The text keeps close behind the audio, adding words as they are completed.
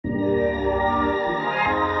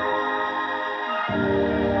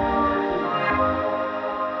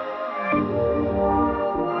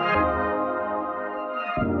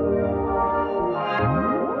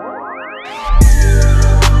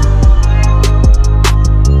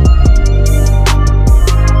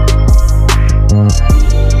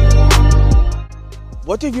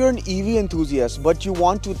What if you're an EV enthusiast but you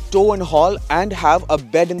want to tow and haul and have a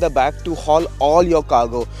bed in the back to haul all your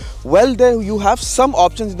cargo? Well, there you have some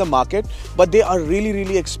options in the market, but they are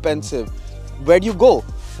really expensive. Where do you go?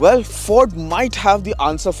 Well, Ford might have the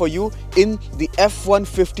answer for you in the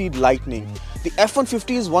F150 Lightning. The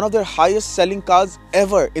F150 is one of their highest selling cars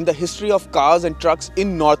ever in the history of cars and trucks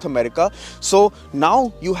in North America. So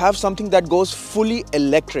now you have something that goes fully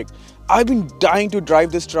electric. I've been dying to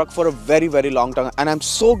drive this truck for a very long time, and I'm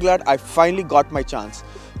so glad I finally got my chance.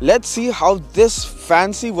 Let's see how this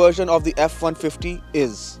fancy version of the F150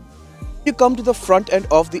 is. You come to the front end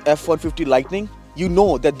of the F150 Lightning, you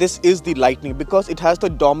know that this is the Lightning because it has the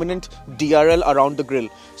dominant DRL around the grille.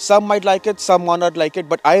 Some might like it, some might not like it,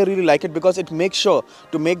 but I really like it because it makes sure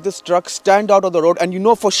to make this truck stand out on the road, and you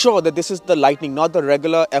know for sure that this is the Lightning, not the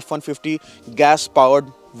regular F150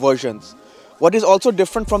 gas-powered versions. What is also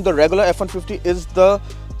different from the regular F150 is the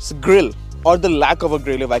grille, or the lack of a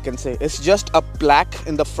grille, if I can say. It's just a plaque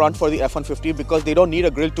in the front for the F150 because they don't need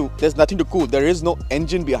a grille there's nothing to cool. There is no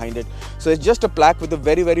engine behind it. So it's just a plaque with a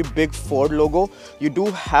very big Ford logo. You do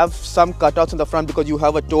have some cutouts in the front because you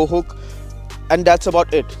have a tow hook, and that's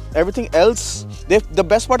about it. Everything else, the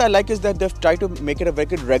best part I like is that they've tried to make it a very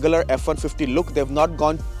good regular F150 look. They've not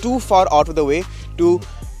gone too far out of the way to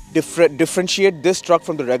differentiate this truck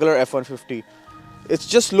from the regular F150. It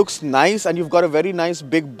just looks nice, and you've got a very nice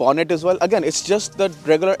big bonnet as well. Again, it's just the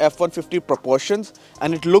regular F150 proportions,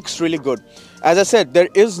 and it looks really good. As I said, there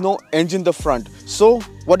is no engine in the front. So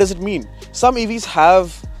what does it mean? Some EVs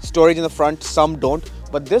have storage in the front, some don't,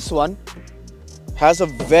 but this one has a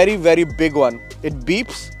very big one. It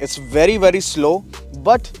beeps, it's very slow,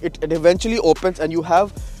 but it eventually opens and you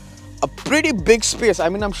have a pretty big space. I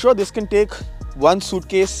mean, I'm sure this can take one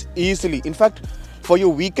suitcase easily. In fact, for your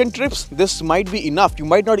weekend trips, this might be enough. You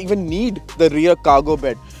might not even need the rear cargo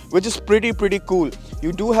bed, which is pretty cool.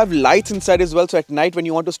 You do have lights inside as well, so at night when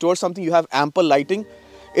you want to store something, you have ample lighting.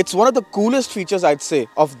 It's one of the coolest features, I'd say,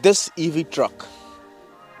 of this EV truck.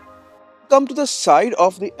 Come to the side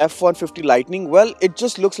of the F150 Lightning, well, it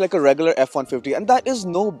just looks like a regular F150, and that is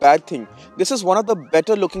no bad thing. This is one of the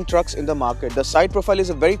better looking trucks in the market. The side profile is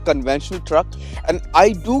a very conventional truck, and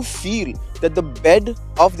I do feel that the bed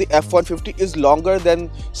of the F150 is longer than,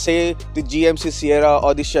 say, the GMC Sierra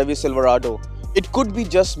or the Chevy Silverado. It could be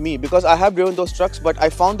just me because I have driven those trucks, but I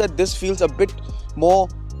found that this feels a bit more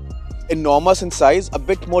enormous in size, a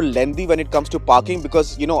bit more lengthy when it comes to parking,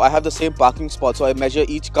 because you know I have the same parking spot, so I measure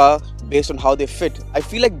each car based on how they fit. I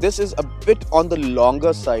feel like this is a bit on the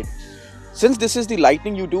longer side. Since this is the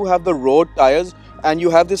Lightning, you do have the road tires, and you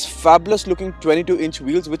have this fabulous looking 22-inch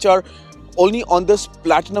wheels, which are only on this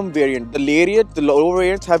platinum variant. The Lariat, the lower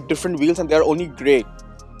variants have different wheels and they are only grey.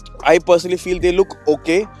 I personally feel they look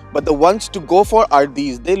okay, but the ones to go for are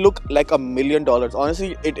these. They look like $1 million.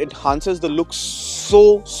 Honestly, it enhances the look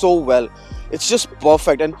so well. It's just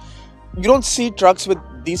perfect, and you don't see trucks with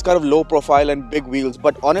these kind of low profile and big wheels,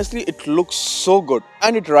 but honestly it looks so good,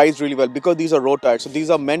 and it rides really well because these are road tires. So these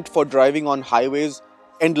are meant for driving on highways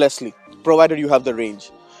endlessly, provided you have the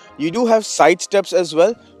range. You do have side steps as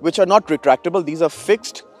well, which are not retractable. These are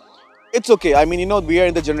fixed. It's okay. I mean, you know, we are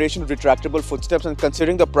in the generation of retractable footsteps, and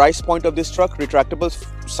considering the price point of this truck, retractable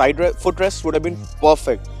side footrests would have been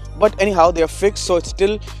perfect. But anyhow, they are fixed, so it's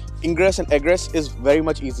still ingress and egress is very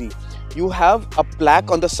much easy. You have a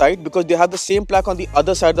plaque on the side because they have the same plaque on the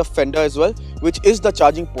other side of the fender as well, which is the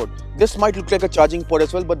charging port. This might look like a charging port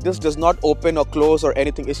as well, but this does not open or close or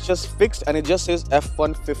anything. It's just fixed, and it just says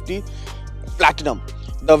F150 Platinum.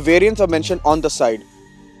 The variants are mentioned on the side.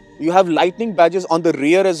 You have Lightning badges on the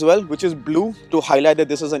rear as well, which is blue to highlight that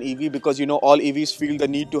this is an EV, because you know all EVs feel the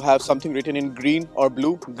need to have something written in green or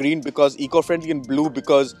blue. Green because eco-friendly, and blue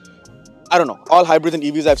because, I don't know, all hybrids and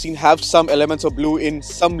EVs I've seen have some elements of blue in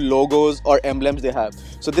some logos or emblems they have.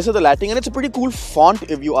 So this is the Lightning, and it's a pretty cool font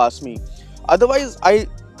if you ask me. Otherwise, I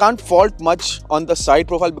can't fault much on the side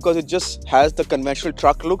profile because it just has the conventional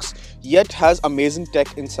truck looks, yet has amazing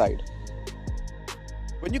tech inside.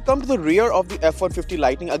 When you come to the rear of the F150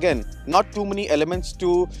 Lightning, again, not too many elements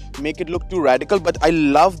to make it look too radical, but I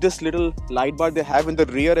love this little light bar they have in the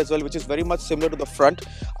rear as well, which is very much similar to the front.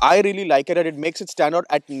 I really like it, and it makes it stand out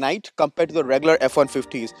at night compared to the regular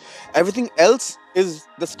F150s. Everything else is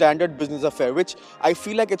the standard business affair, which I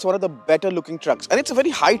feel like it's one of the better looking trucks. And it's a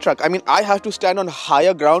very high truck. I mean, I have to stand on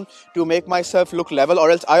higher ground to make myself look level,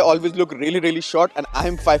 or else I always look really short, and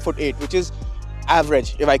I'm 5'8", which is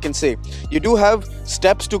average, if I can say. You do have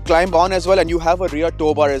steps to climb on as well, and you have a rear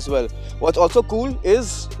tow bar as well. What's also cool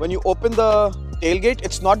is when you open the tailgate,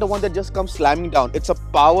 it's not the one that just comes slamming down. It's a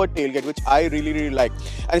power tailgate, which I really like.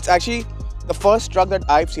 And it's actually the first truck that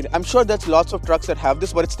I've seen. I'm sure there's lots of trucks that have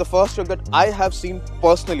this, but it's the first truck that I have seen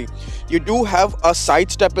personally. You do have a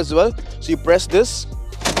side step as well, so you press this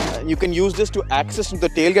and you can use this to access the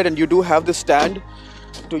tailgate, and you do have the stand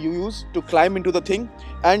to use to climb into the thing.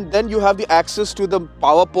 And then you have the access to the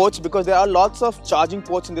power ports, because there are lots of charging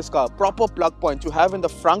ports in this car, proper plug points. You have in the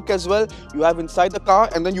front as well, you have inside the car,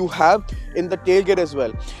 and then you have in the tailgate as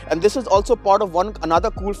well. And this is also part of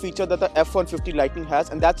another cool feature that the F150 Lightning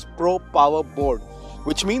has, and that's Pro Power Board,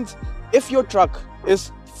 which means if your truck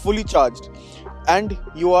is fully charged and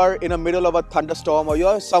you are in the middle of a thunderstorm, or you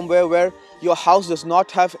are somewhere where your house does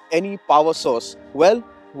not have any power source, well,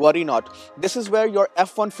 worry not. This is where your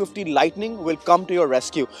F150 Lightning will come to your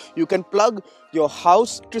rescue. You can plug your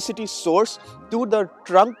house electricity source to the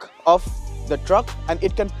trunk of the truck, and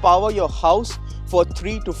it can power your house for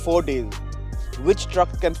 3 to 4 days. Which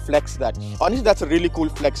truck can flex that? Honestly, that's a really cool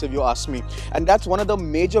flex if you ask me. And that's one of the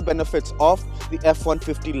major benefits of the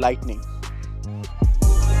F150 Lightning.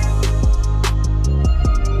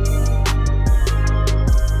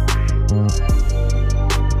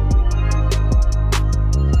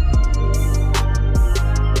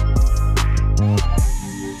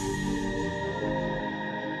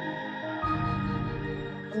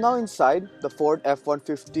 Now inside the Ford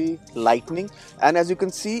F150 Lightning, and as you can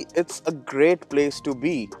see, it's a great place to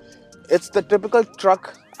be. It's the typical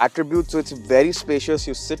truck attribute, so it's very spacious.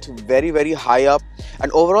 You sit very high up,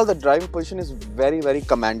 and overall the driving position is very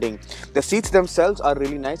commanding. The seats themselves are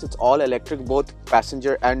really nice. It's all electric, both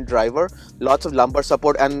passenger and driver. Lots of lumbar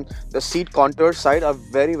support, and the seat contour side are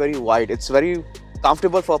very wide. It's very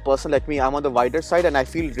comfortable for a person like me. I'm on the wider side and I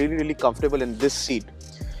feel really comfortable in this seat.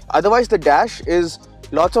 Otherwise, the dash is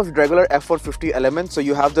lots of regular F150 elements. So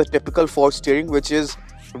you have the typical Ford steering, which is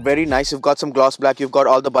very nice. You've got some gloss black. You've got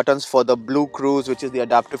all the buttons for the blue cruise, which is the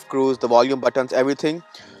adaptive cruise, the volume buttons, everything.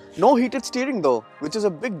 No heated steering though, which is a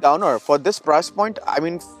big downer for this price point. I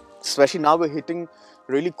mean, especially now we're hitting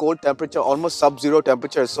really cold temperature, almost sub-zero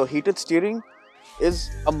temperatures. So heated steering is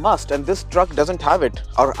a must, and this truck doesn't have it,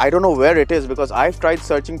 or I don't know where it is, because I've tried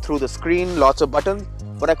searching through the screen, lots of buttons,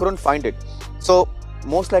 but I couldn't find it. So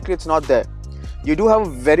most likely it's not there. You do have a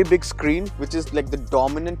very big screen, which is like the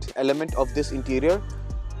dominant element of this interior.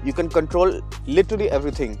 You can control literally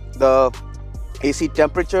everything, the AC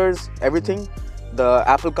temperatures, everything, the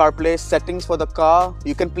Apple CarPlay settings for the car.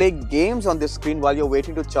 You can play games on this screen while you're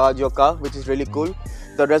waiting to charge your car, which is really cool.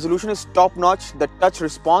 The resolution is top notch. The touch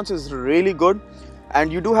response is really good.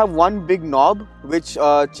 And you do have one big knob which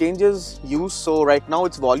changes use. So right now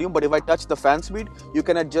it's volume, but if I touch the fan speed, you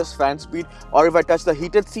can adjust fan speed. Or if I touch the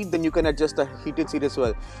heated seat, then you can adjust the heated seat as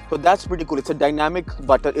well. So that's pretty cool. It's a dynamic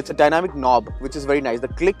button. It's a dynamic knob, which is very nice. The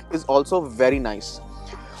click is also very nice.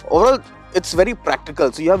 Overall, it's very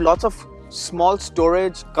practical. So you have lots of small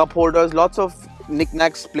storage, cup holders, lots of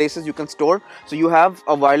knickknacks, places you can store. So you have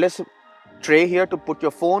a wireless tray here to put your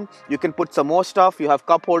phone. You can put some more stuff. You have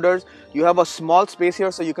cup holders. You have a small space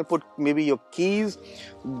here, so you can put maybe your keys.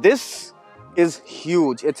 This is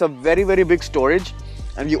huge. It's a very big storage,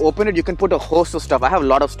 and you open it, you can put a host of stuff. I have a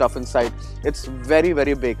lot of stuff inside. It's very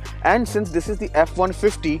big. And since this is the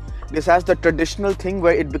F150, this has the traditional thing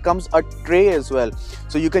where it becomes a tray as well.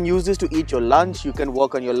 So you can use this to eat your lunch. You can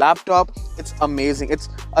work on your laptop. It's amazing. It's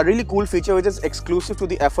a really cool feature which is exclusive to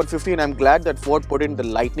the F150, and I'm glad that Ford put in the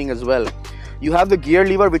Lightning as well. You have the gear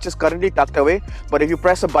lever, which is currently tucked away, but if you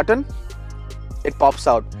press a button, it pops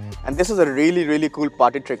out. And this is a really cool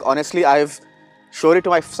party trick. Honestly, I've showed it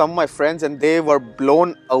to some of my friends and they were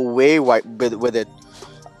blown away with it.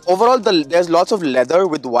 Overall, there's lots of leather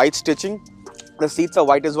with white stitching. The seats are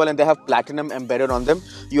white as well, and they have platinum embedded on them.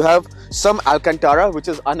 You have some Alcantara, which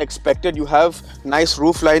is unexpected. You have nice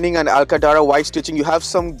roof lining and Alcantara white stitching. You have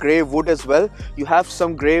some grey wood as well. You have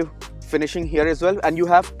some grey finishing here as well, and you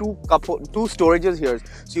have two storages here.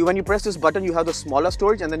 So when you press this button, you have the smaller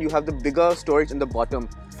storage, and then you have the bigger storage in the bottom.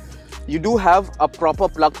 You do have a proper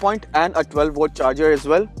plug point and a 12-volt charger as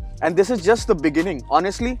well. And this is just the beginning.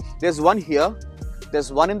 Honestly, there's one here,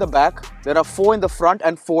 there's one in the back, there are 4 in the front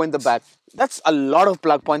and 4 in the back. That's a lot of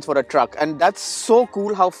plug points for a truck, and that's so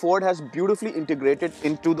cool how Ford has beautifully integrated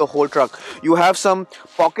into the whole truck. You have some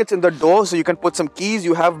pockets in the door, so you can put some keys.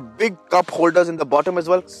 You have big cup holders in the bottom as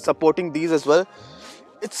well, supporting these as well.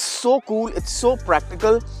 It's so cool, it's so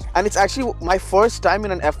practical, and it's actually my first time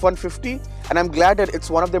in an F150, and I'm glad that it's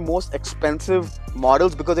one of the most expensive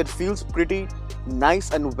models because it feels pretty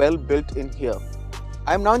nice and well built in here.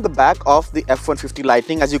 I'm now in the back of the F150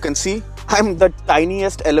 Lightning. As you can see, I'm the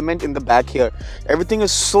tiniest element in the back here. Everything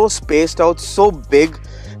is so spaced out, so big.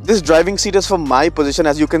 This driving seat is for my position.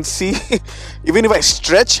 As you can see, even if I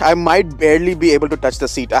stretch, I might barely be able to touch the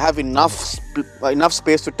seat. I have enough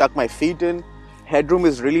space to tuck my feet in. Headroom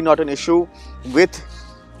is really not an issue. Width,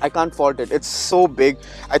 I can't fault it. It's so big.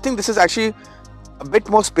 I think this is actually a bit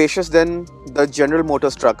more spacious than the General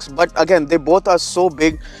Motors trucks, but again, they both are so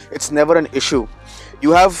big, it's never an issue.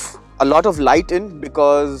 You have a lot of light in,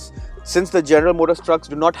 because since the General Motors trucks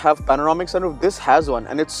do not have panoramic sunroof, this has one,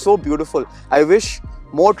 and it's so beautiful. I wish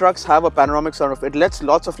more trucks have a panoramic sunroof. It lets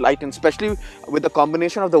lots of light in, especially with the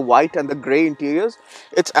combination of the white and the grey interiors.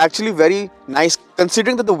 It's actually very nice,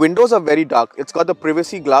 considering that the windows are very dark. It's got the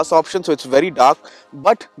privacy glass option, so it's very dark,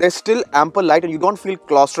 but there's still ample light and you don't feel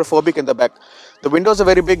claustrophobic in the back. The windows are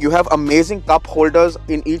very big. You have amazing cup holders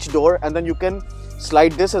in each door, and then you can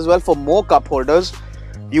slide this as well for more cup holders.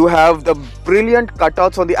 You have the brilliant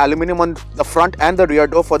cutouts on the aluminium on the front and the rear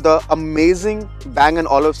door for the amazing Bang &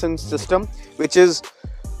 Olufsen system, which is,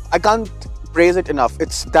 I can't praise it enough.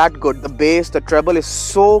 It's that good. The bass, the treble is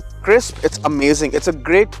so crisp. It's amazing. It's a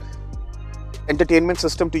great entertainment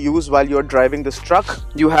system to use while you're driving this truck.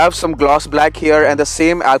 You have some gloss black here and the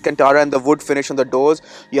same Alcantara and the wood finish on the doors.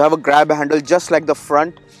 You have a grab handle just like the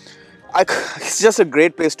front. It's just a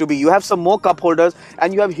great place to be. You have some more cup holders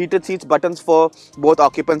and you have heated seats buttons for both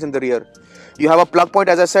occupants in the rear. You have a plug point,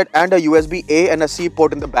 as I said, and a USB A and a C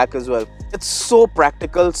port in the back as well. It's so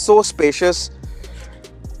practical, so spacious.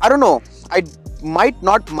 I don't know, I might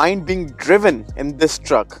not mind being driven in this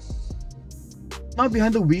truck. Now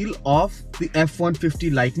behind the wheel of the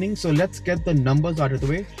F150 Lightning, so let's get the numbers out of the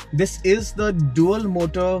way. This is the dual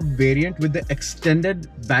motor variant with the extended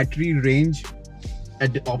battery range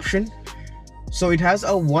option. So it has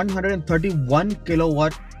a 131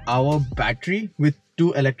 kilowatt hour battery with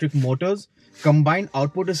 2 electric motors. Combined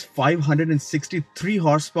output is 563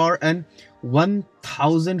 horsepower and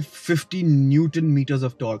 1050 Newton meters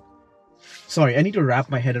of torque. Sorry, I need to wrap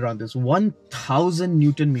my head around this. 1000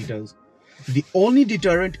 Newton meters. The only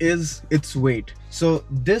deterrent is its weight. So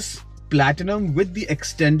this Platinum with the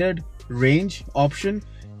extended range option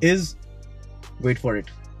is, wait for it,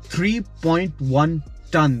 3.1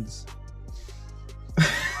 tons.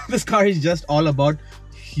 This car is just all about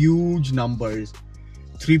huge numbers.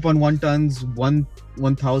 3.1 tons,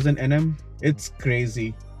 1000 Nm. It's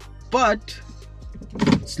crazy. But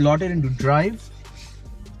slotted into drive,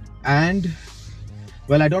 and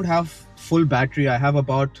well, I don't have full battery. I have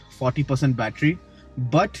about 40% battery.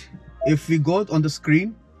 But if we go on the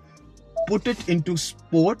screen, put it into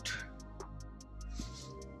sport.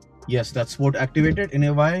 Yes, that's sport activated. And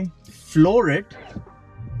if I floor it,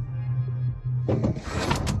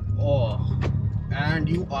 oh, and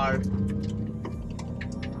you are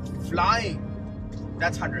flying.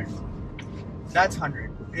 That's 100. That's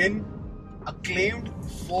 100 in a claimed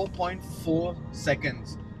 4.4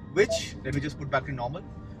 seconds, which, let me just put back to normal,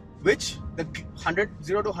 which the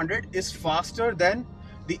 0 to 100 is faster than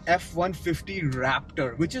the F150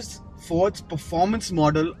 Raptor, which is Ford's performance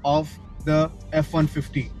model of the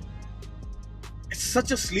F150. It's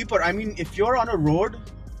such a sleeper. I mean, if you're on a road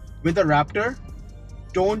with a Raptor,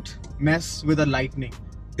 don't mess with a Lightning.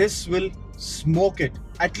 This will smoke it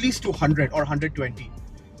at least to 100 or 120.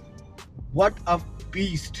 What a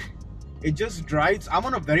beast. It just rides. I'm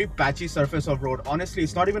on a very patchy surface of road. Honestly,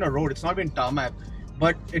 it's not even a road, it's not even tarmac,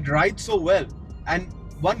 but it rides so well. And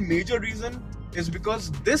one major reason is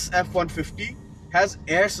because this F150 has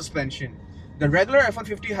air suspension. The regular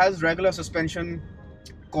F150 has regular suspension,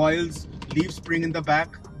 coils, leaf spring in the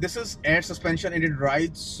back. This is air suspension and it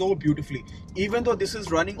rides so beautifully. Even though this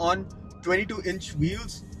is running on 22-inch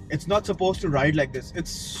wheels, it's not supposed to ride like this.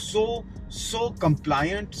 It's so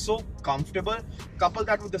compliant, so comfortable. Couple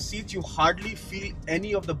that with the seats, you hardly feel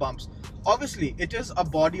any of the bumps. Obviously, it is a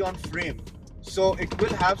body on frame, so it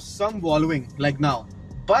will have some wallowing like now,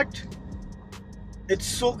 but it's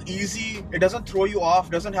so easy. It doesn't throw you off,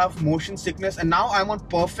 doesn't have motion sickness. And now I'm on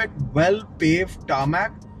perfect, well-paved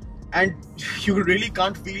tarmac, and you really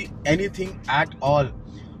can't feel anything at all.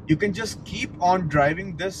 You can just keep on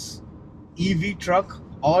driving this EV truck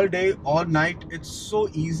all day, all night. It's so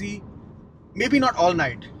easy. Maybe not all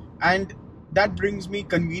night. And that brings me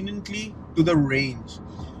conveniently to the range.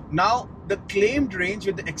 Now, the claimed range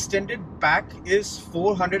with the extended pack is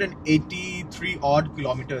 483 odd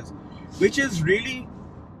kilometers, which is really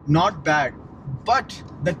not bad. But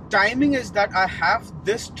the timing is that I have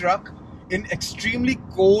this truck in extremely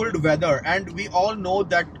cold weather, and we all know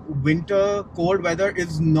that winter cold weather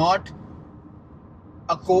is not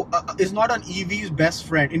an EV's best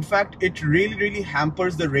friend. In fact, it really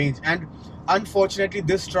hampers the range, and unfortunately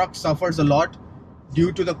this truck suffers a lot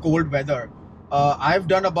due to the cold weather. I've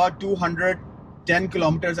done about 200 10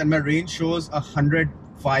 kilometers and my range shows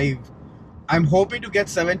 105. I'm hoping to get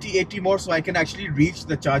 70-80 more so I can actually reach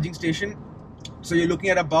the charging station. So you're looking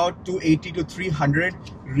at about 280 to 300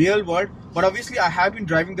 real world. But obviously I have been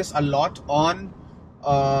driving this a lot on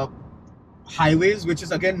highways, which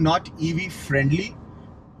is again not EV friendly.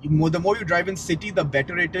 The more you drive in city, the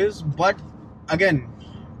better it is. But again,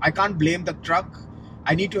 I can't blame the truck.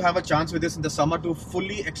 I need to have a chance with this in the summer to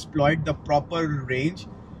fully exploit the proper range.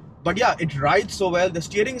 But yeah, it rides so well. The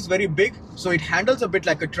steering is very big, so it handles a bit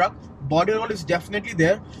like a truck. Body roll is definitely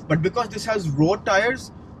there, but because this has road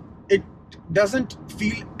tires, it doesn't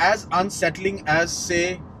feel as unsettling as,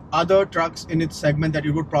 say, other trucks in its segment that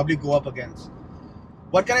you would probably go up against.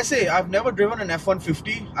 What can I say? I've never driven an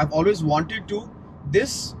F150. I've always wanted to.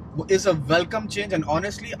 This is a welcome change, and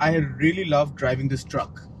honestly, I really love driving this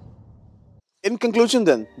truck. In conclusion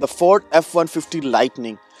then, the Ford F-150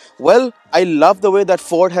 Lightning. Well, I love the way that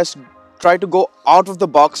Ford has tried to go out of the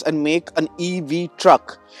box and make an EV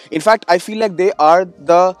truck. In fact, I feel like they are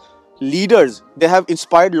the leaders. They have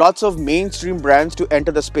inspired lots of mainstream brands to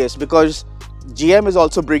enter the space, because GM is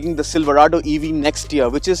also bringing the Silverado EV next year,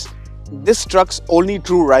 which is this truck's only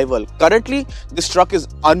true rival. Currently, this truck is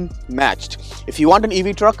unmatched. If you want an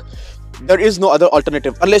EV truck, there is no other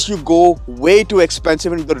alternative unless you go way too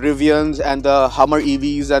expensive into the Rivians and the Hummer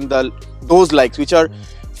EVs and those likes, which are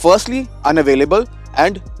firstly unavailable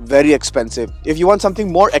and very expensive. If you want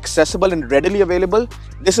something more accessible and readily available,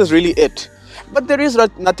 this is really it. But there is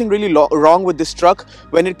nothing really wrong with this truck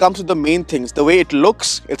when it comes to the main things. The way it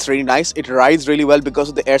looks, it's really nice. It rides really well because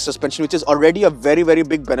of the air suspension, which is already a very, very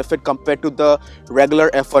big benefit compared to the regular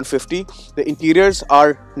F-150. The interiors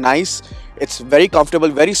are nice. It's very comfortable,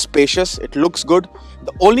 very spacious. It looks good.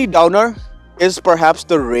 The only downer is perhaps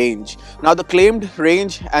the range. Now, the claimed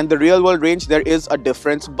range and the real world range, there is a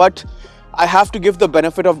difference, but I have to give the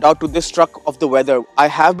benefit of doubt to this truck of the weather. I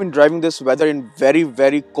have been driving this weather in very,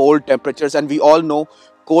 very cold temperatures, and we all know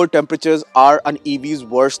cold temperatures are an EV's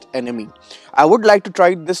worst enemy. I would like to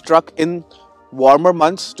try this truck in warmer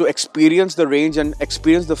months to experience the range and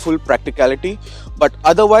experience the full practicality, but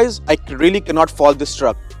otherwise I really cannot fault this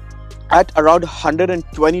truck. At around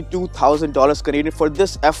 $122,000 Canadian for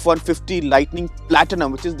this F-150 Lightning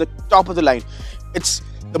Platinum, which is the top of the line. It's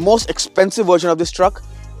the most expensive version of this truck.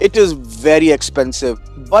 It is very expensive,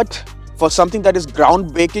 but for something that is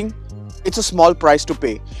groundbreaking, it's a small price to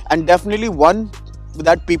pay, and definitely one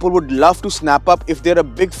that people would love to snap up if they're a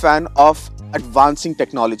big fan of advancing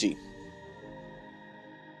technology.